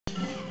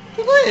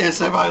Today is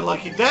my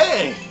lucky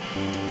day!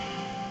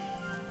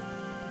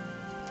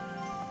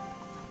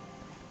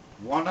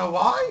 Wanna know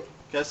why?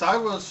 Because I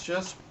was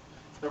just...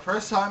 The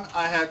first time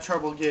I had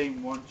trouble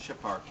getting one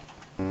chip art.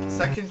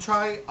 Second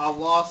try, I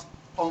lost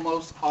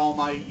almost all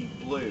my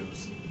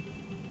blues.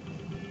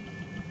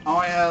 I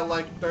only had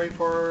like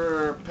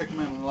 34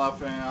 Pikmin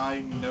left and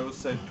I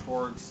noticed it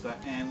towards the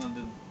end of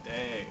the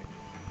day.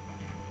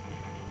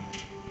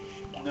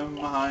 Never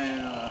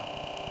mind,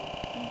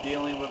 I'm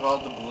dealing with all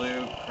the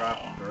blue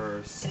crap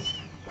first.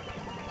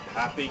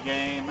 Happy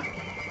game?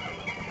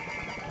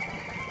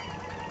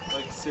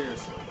 Like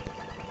seriously.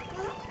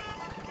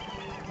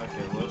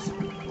 Okay, let's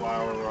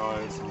flower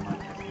rise on my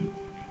Pikmin.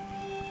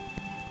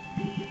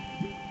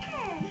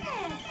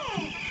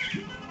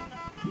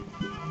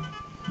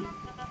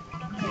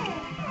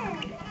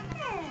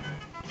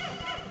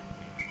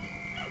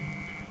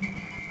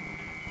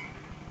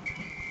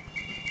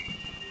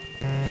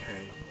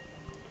 Okay.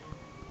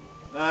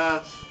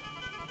 That's...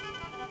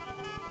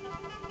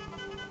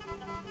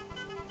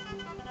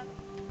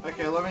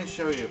 Okay, let me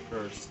show you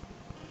first.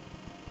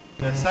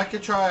 The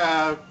second try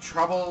I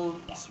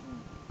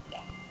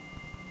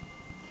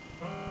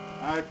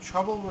had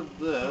trouble with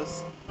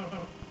this.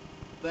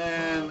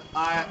 Then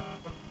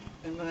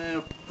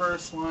the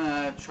first one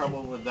I had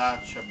trouble with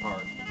that chip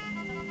art.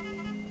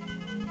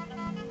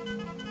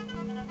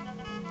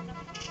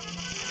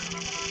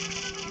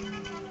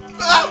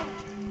 Ah!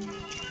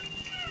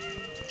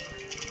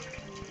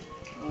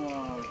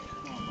 Oh,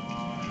 come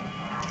on.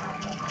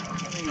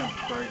 Give me a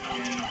break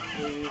in,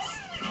 please.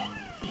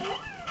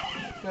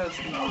 Just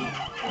no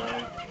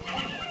break.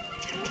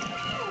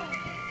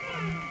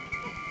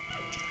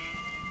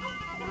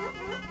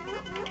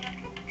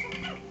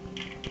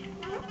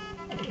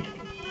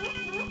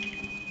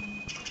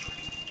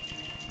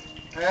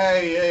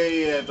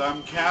 Hey,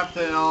 I'm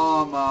Captain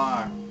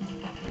OLIMAR.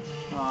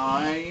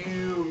 Aw,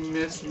 you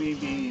miss me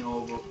being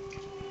over.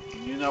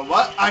 You know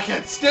what? I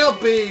can still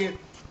be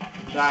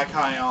that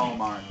kind of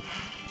OLIMAR.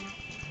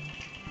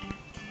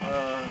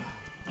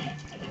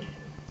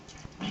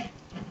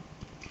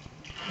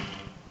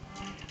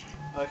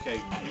 Okay,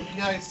 can you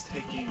guys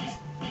take it?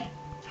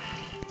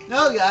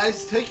 No,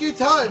 guys, take your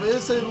time. It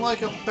isn't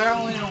like a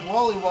battling a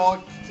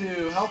Wallywalk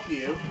to help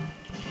you.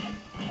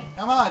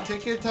 Come on,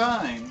 take your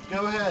time.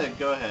 Go ahead,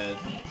 go ahead.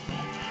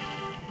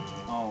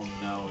 Oh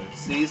no,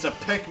 it's these are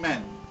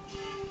Pikmin.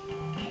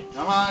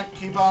 Come on,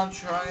 keep on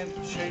trying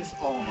to chase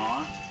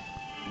OLIMAR.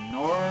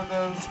 Ignore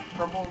those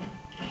purple...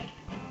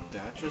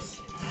 That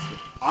just...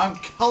 I'm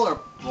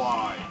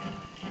colorblind.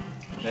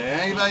 Did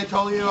anybody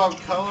told you I'm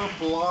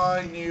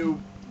colorblind,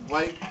 you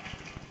white...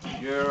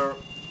 You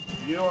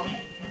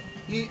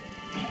eat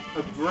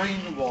a green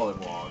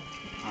Wallywalk.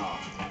 Oh.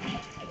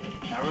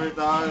 Never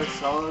thought I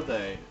saw a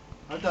day.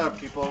 I thought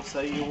people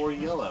say you were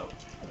yellow.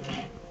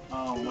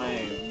 Oh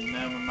wait,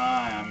 never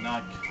mind, I'm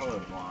not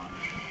colorblind.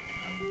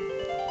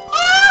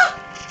 Ah!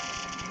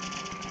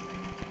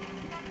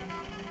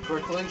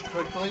 Quickly,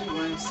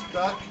 when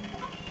stuck.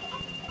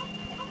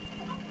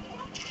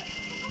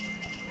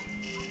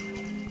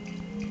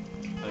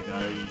 I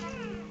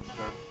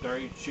got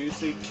very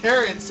juicy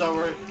carrots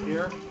over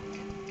here.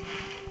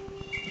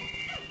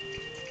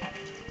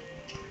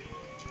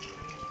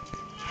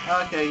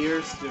 Okay,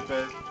 you're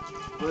stupid.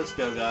 Let's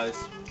go, guys.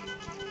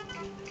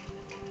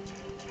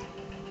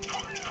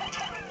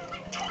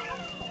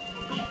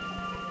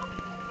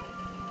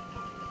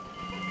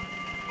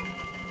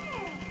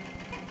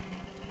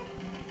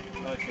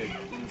 Okay,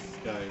 this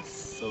guy is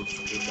so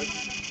stupid.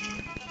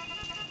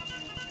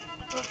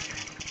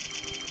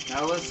 Okay.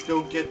 Now let's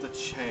go get the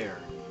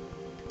chair.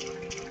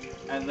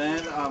 And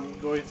then I'm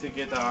going to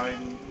get the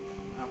iron.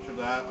 After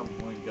that, I'm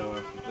going to go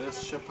after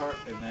this ship part,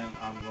 and then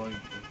I'm going to...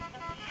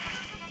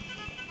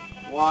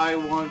 Why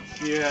won't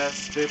you as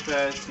stupid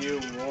as you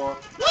were?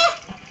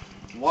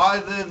 Why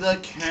did the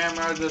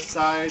camera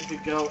decide to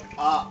go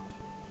up?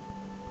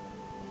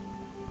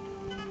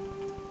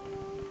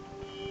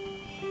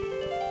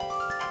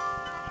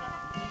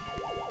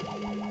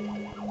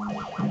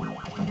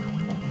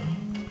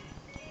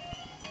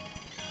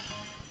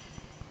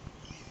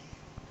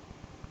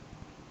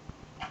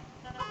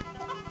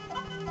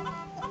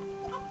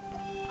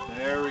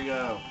 There we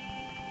go.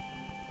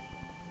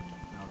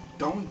 Now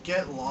don't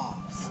get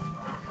lost.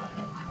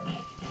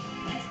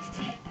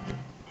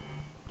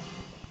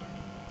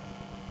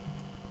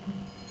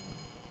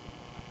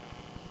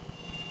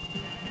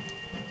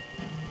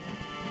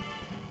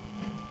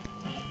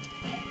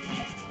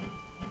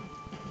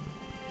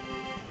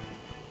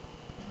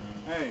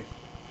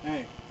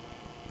 Hey.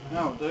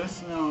 No,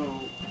 there's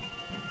no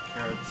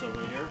carrots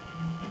over here.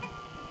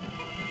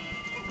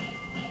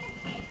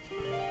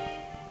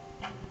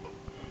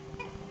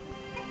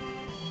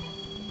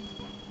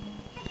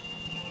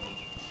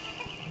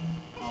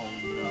 Oh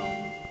no.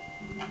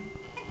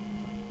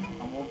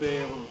 I won't be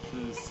able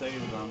to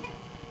save them.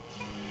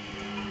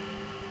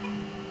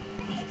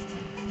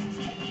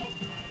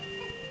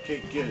 Okay,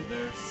 good,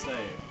 they're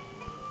safe.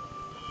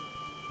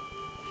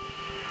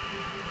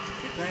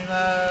 Good thing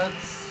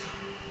that's...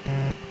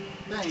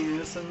 Dang,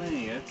 it's an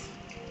idiot.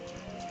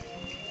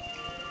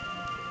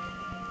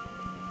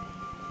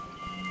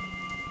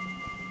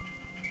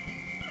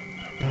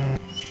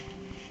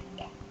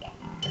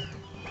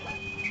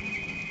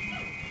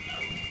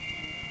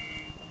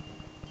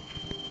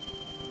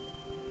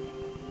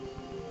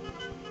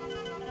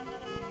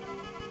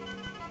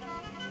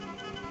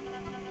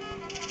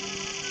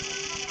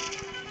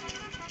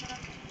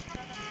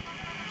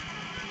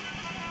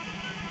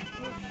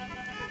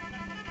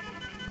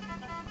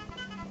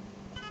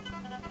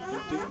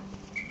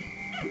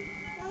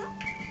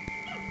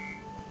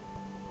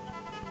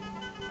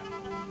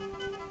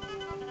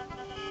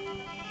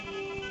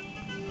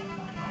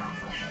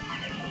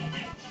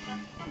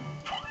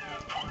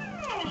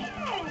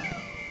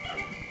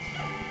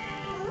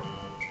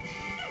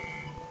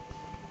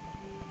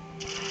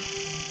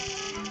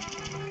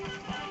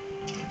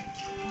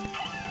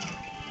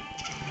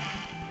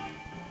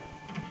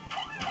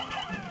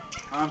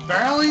 I'm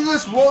barreling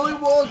this woolly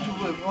wog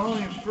with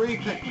only 3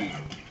 Pikmin.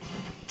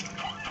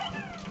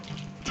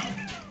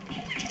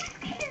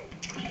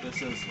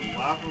 This is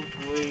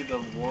laughably the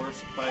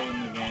worst fight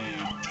in the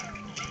game.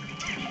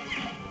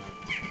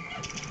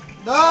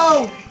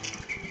 No!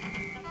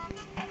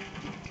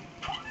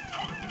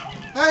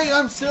 Hey,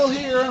 I'm still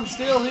here, I'm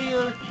still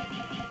here.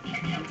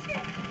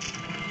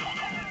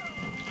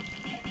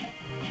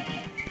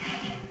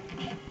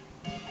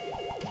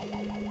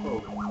 Oh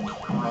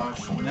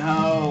gosh,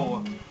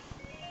 no.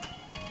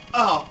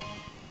 Oh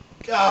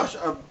gosh,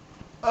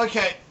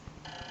 okay.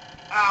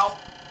 Ow.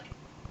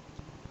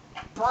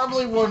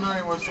 Probably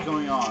wondering what's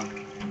going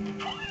on.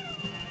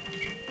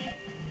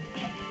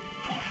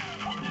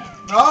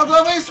 No,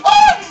 don't be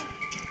smart!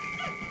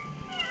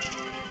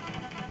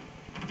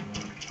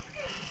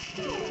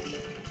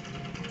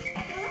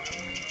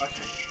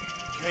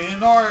 Okay,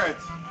 ignore it.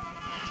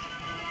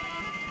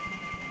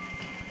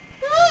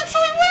 You're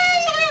actually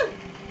right!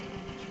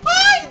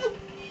 Hide!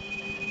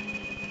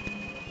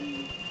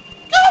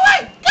 Go away!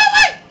 Go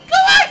away! Go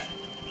away!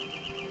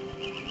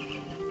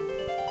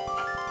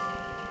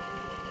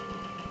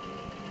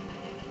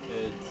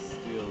 It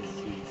still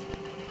sees.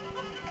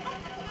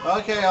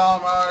 Okay,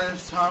 Olimar,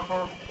 it's time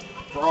for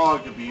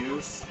frog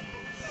abuse.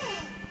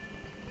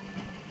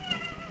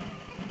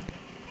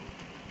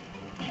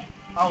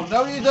 Oh,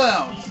 no you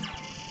don't!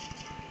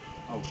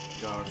 Oh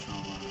gosh,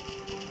 Olimar.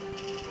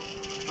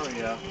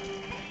 Hurry up.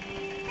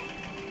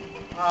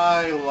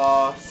 I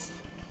lost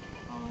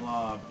a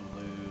lot of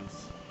blues.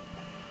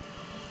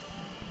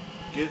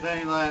 Good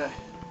thing that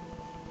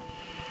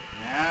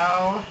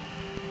now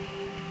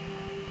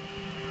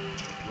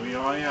we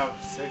only have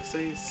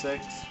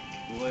 66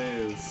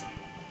 blues.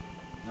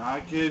 Not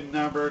a good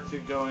number to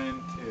go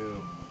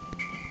into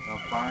the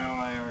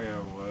final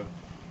area with.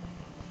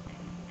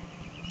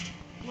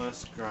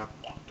 Let's grab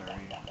 30.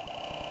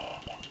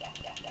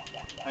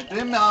 I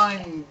didn't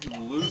mind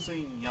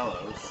losing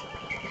yellows,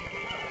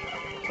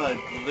 but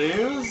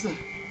blues?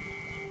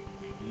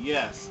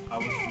 Yes, I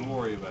was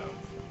worried about.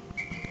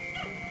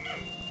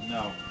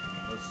 No,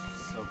 let's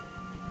separate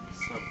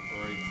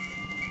something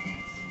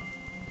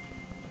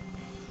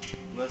else.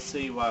 Let's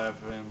see what I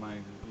put in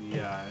my.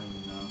 Yeah, I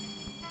don't know.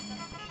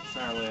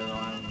 Sadly, I don't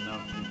have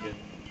enough to get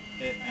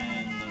it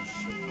and the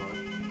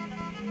shipwreck.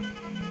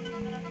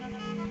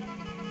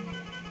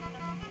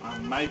 I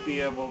might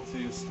be able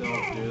to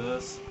still do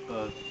this,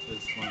 but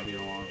it's going to be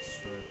a long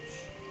stretch.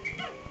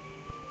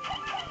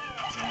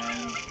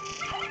 And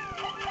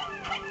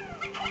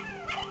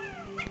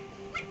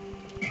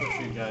put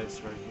you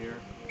guys right here.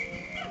 It's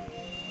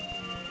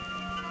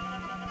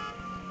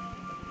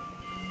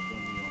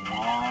going to be a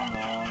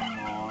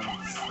long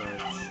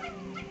stretch.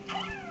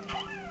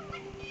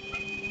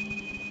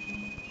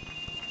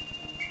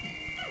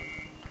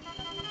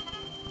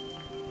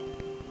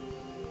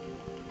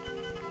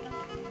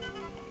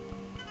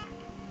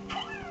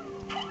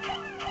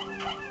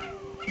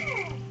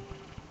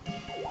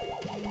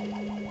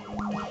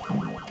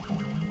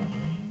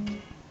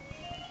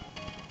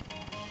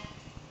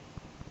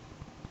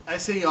 I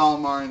see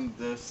Olimar in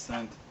this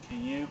scent.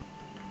 Can you?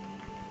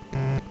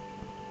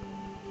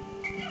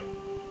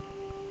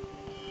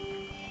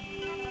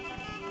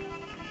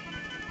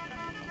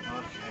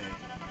 Okay.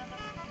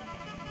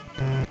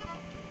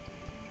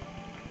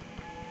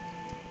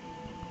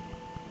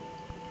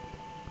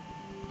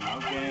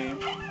 Okay.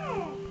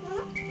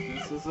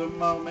 This is a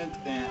moment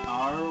in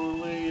our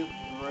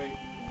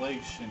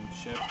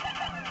relationship.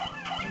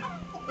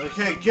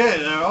 Okay, good.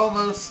 They're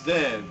almost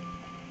dead.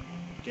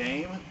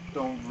 Game,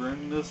 don't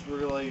ruin this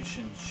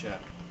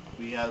relationship.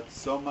 We have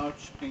so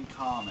much in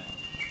common.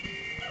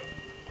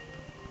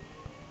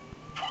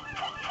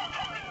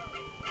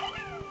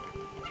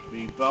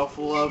 We both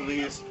love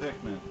these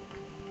Pikmin.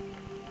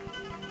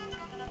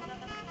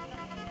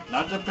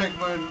 Not the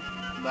Pikmin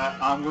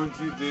that I'm going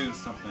to do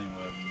something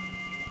with.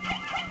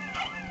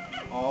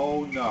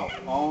 Oh no,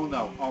 oh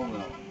no, oh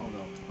no, oh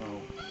no,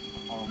 oh.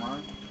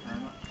 Olimar,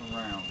 turn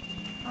around.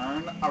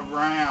 Turn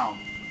around!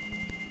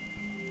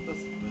 This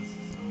is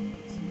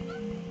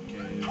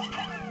okay.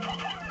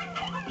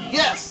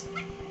 Yes!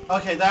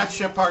 Okay, that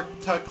ship part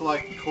took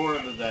like a quarter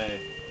of the day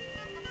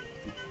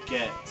to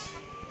get.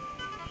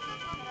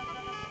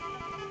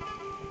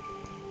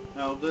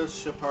 Now this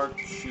ship part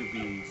should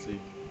be easy.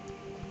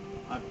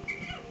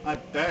 I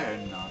better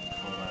not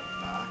call that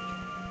back.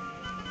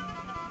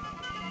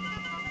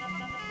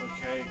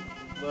 Okay,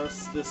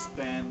 let's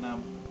disband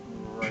them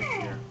right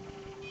here.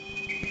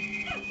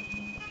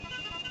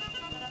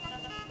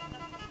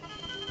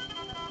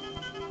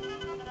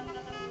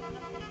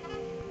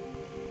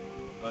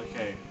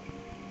 Okay.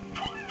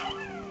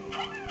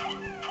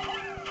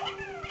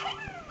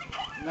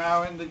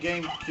 Now in the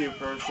GameCube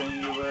version,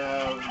 you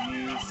will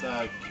use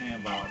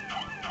cannonball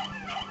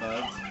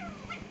buds.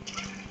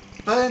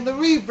 But in the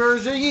Wii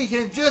version, you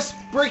can just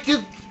break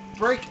the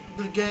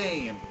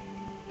game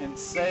and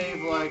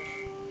save like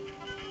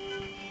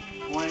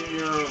one of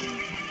your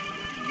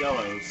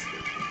yellows.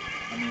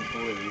 I mean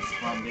blues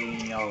from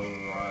being yellow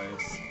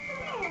rise.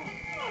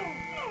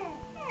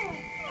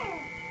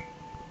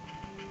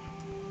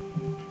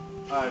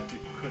 I have to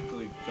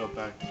quickly go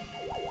back.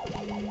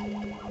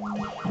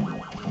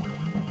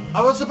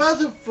 I was about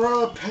to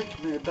throw a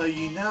Pikmin, but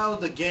you know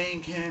the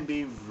game can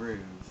be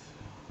rude.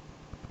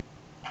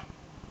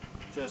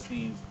 Just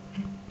needs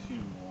 2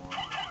 more.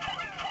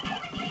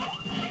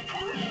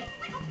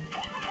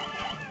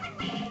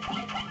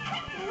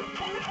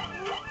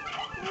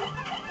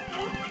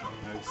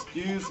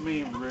 Excuse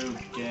me, rude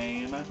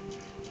game.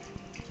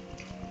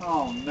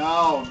 Oh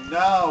no,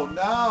 no,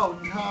 no,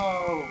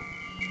 no!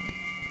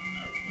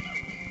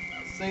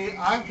 See,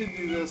 I have to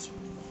do this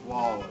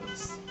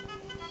flawless.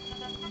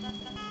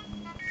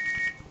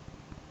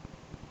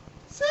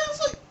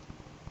 Seriously?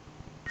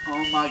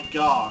 Oh my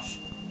gosh.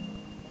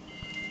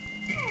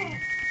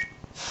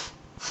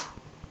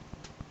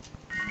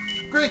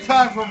 Great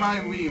time for my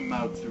Wii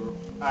mode to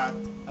act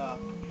up.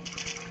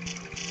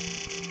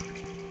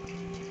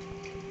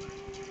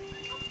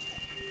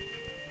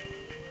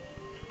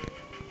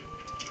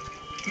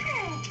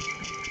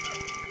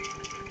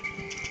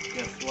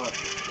 Guess what?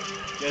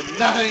 There's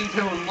nothing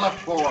to look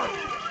for.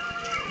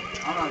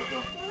 I'm not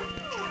going.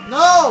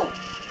 No!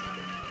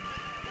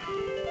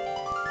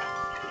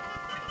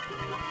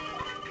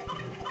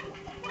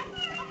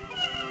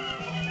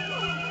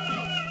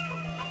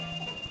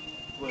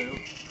 Blue.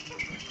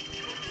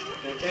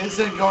 It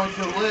isn't going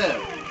to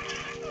live.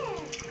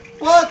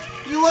 What?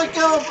 You let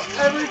go of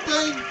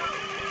everything?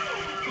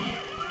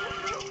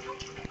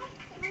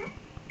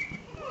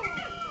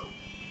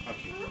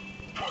 Okay.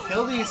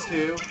 Kill these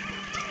two.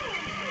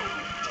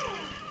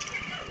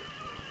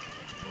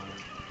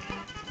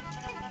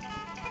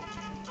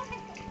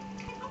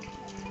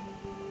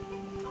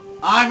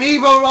 I'm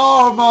evil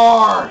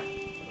OLIMAR!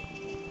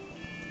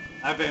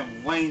 I've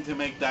been waiting to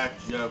make that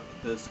joke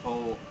this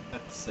whole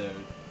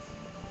episode.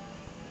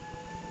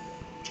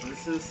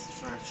 This is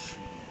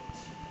stretching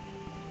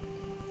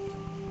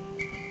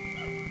it.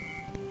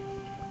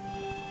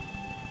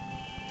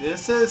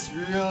 This is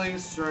really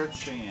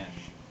stretching it.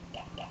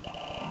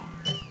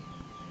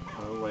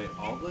 Throw away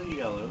all the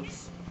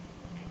yellows.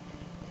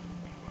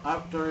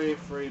 After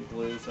 33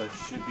 blues, I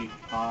should be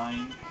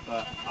fine,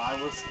 but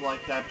I was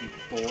like that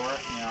before,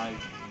 and I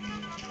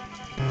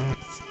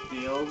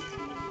still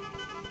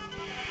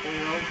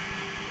failed.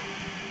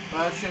 But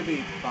I should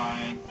be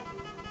fine,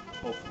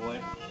 hopefully.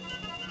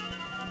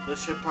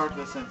 This ship part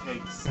doesn't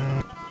take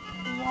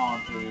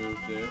long to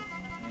do,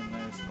 and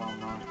there's spawn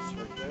marks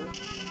right there.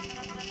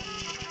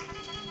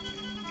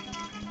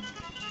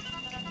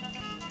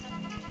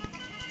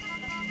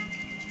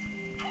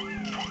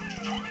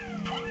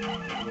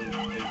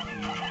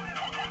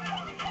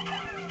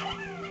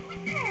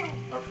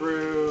 I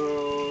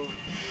threw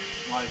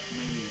like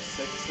maybe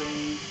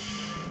 16.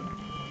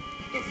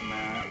 Doesn't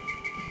matter.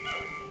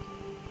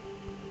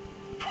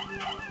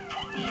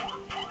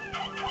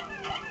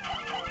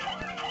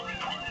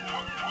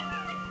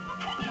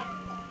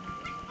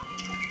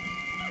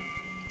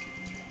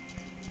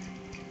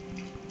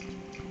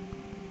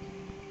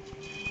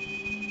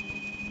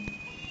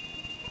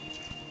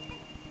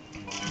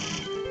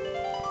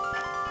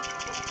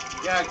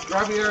 Yeah,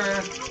 grab your...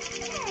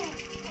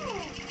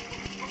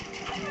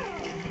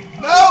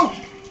 No!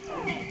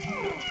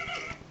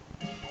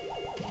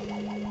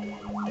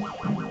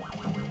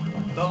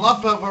 The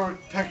leftover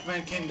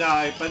Pikmin can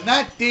die, but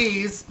not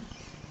these.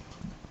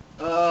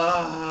 I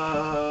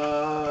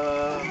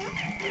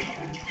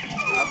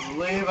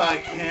believe I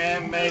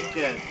can make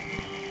it.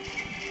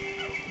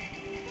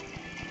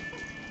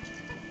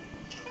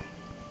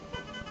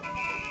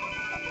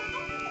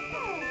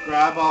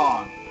 Grab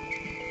on.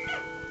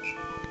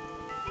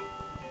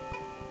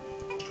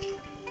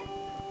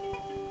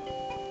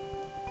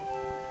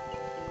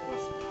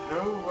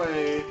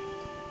 Away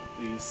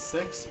these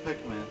 6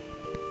 Pikmin.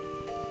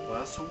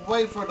 Let's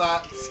wait for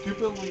that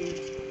stupid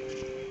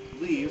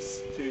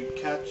leaves to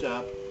catch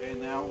up,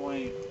 and now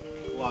we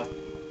look.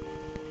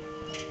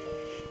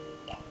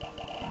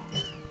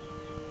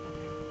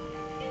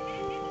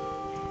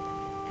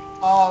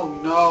 Oh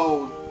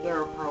no,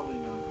 they're probably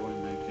not going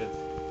to make it.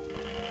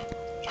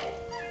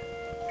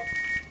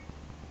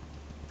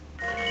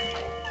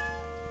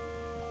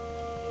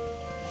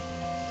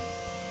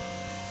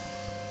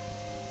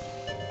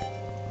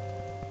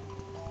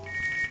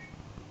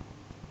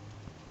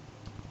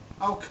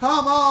 Oh,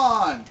 come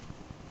on!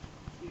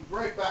 Be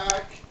right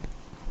back.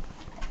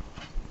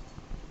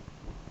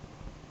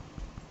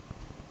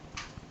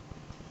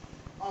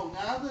 Oh,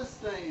 now this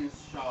thing is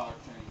shocking.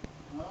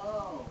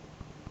 Oh.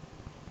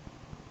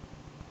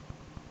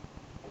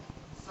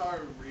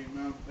 Sorry,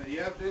 Rima, but you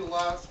have to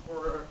last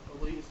for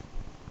at least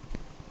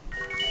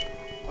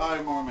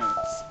 5 more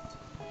minutes.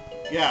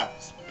 Yeah,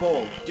 it's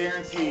bold.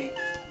 Guarantee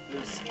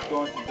it's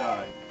going to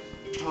die.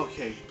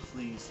 Okay,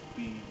 please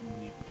be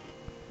near.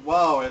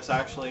 Whoa, it's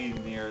actually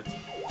near.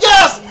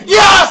 Yes!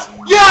 Yes!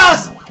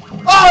 Yes!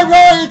 I'm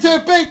ready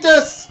to beat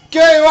this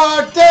game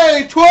on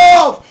day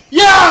 12!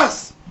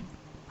 Yes!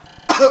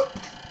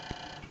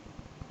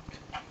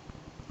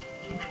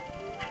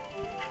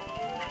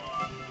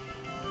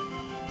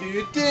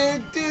 Do do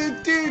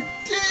do do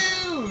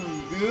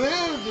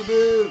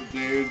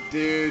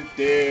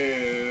do.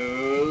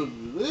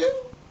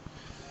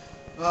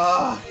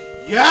 Ah,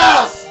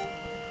 yes!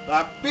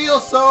 That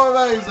feels so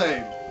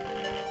amazing!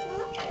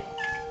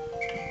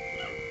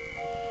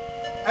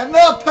 And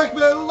no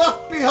Pikmin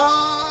left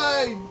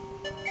behind!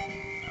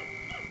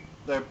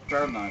 There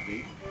better not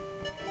be.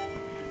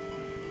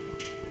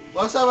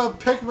 Let's have a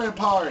Pikmin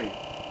party!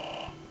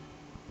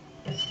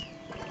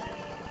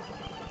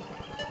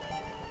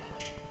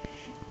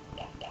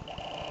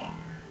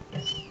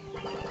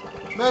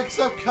 Mix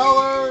up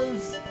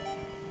colors!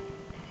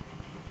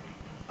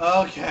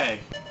 Okay.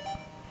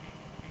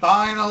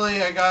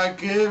 Finally, I got a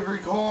good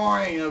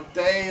recording of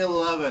day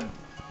 11.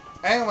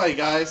 Anyway,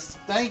 guys,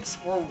 thanks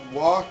for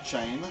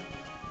watching.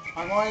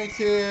 I'm going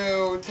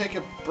to take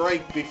a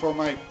break before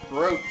my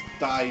throat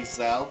dies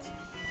out.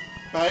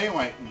 But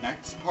anyway,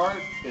 next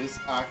part is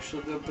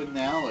actually the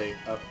finale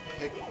of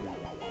Pikmin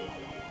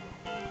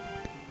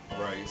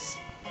race.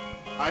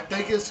 I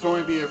think it's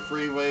going to be a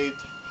freeway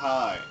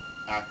tie,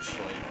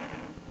 actually.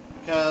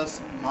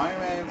 Because Mario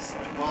Man's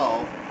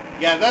 12.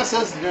 Yeah, that's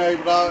his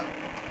name, but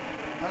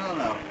I don't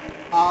know.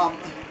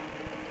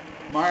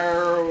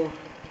 Mario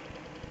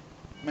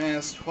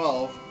Man's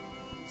 12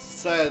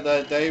 said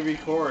that they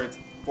record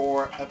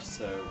 4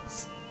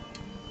 episodes.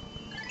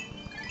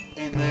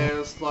 And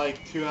there's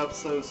like 2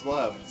 episodes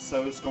left,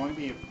 so it's going to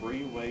be a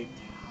freeway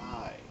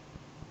tie.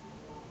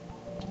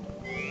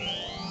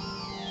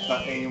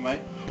 But anyway,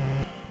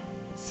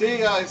 see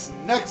you guys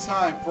next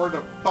time for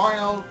the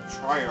final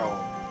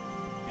trial.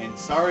 And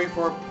sorry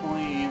for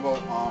playing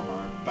Evil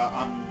Armor, but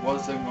I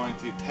wasn't going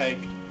to take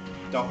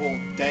the whole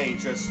day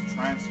just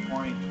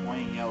transforming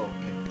 20 yellow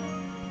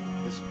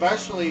Pikmin.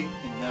 Especially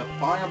in the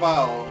final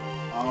battle,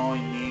 I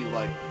only need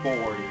like 4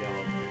 yellow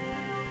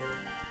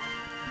Pikmin.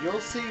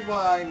 You'll see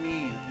what I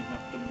mean in the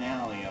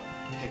finale of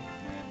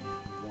Pikmin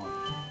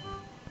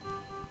 1.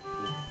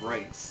 The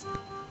race.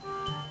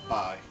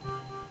 Bye.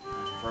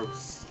 My throat's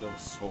still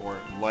sore.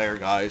 Later,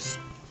 guys.